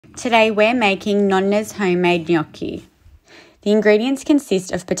Today we're making Nonna's homemade gnocchi. The ingredients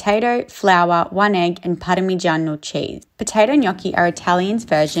consist of potato, flour, 1 egg and Parmigiano cheese. Potato gnocchi are Italian's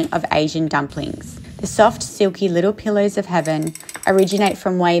version of Asian dumplings. The soft, silky little pillows of heaven originate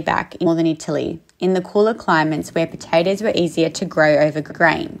from way back in northern Italy, in the cooler climates where potatoes were easier to grow over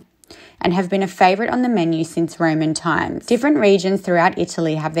grain, and have been a favourite on the menu since Roman times. Different regions throughout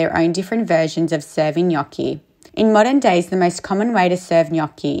Italy have their own different versions of serving gnocchi. In modern days, the most common way to serve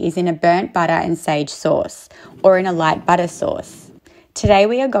gnocchi is in a burnt butter and sage sauce, or in a light butter sauce. Today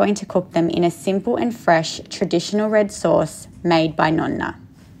we are going to cook them in a simple and fresh traditional red sauce made by Nonna.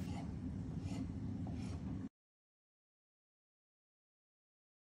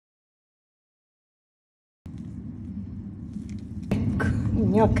 I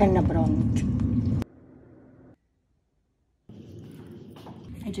gnocchi hanno pronti.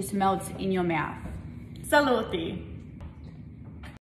 It just melts in your mouth. Saluti!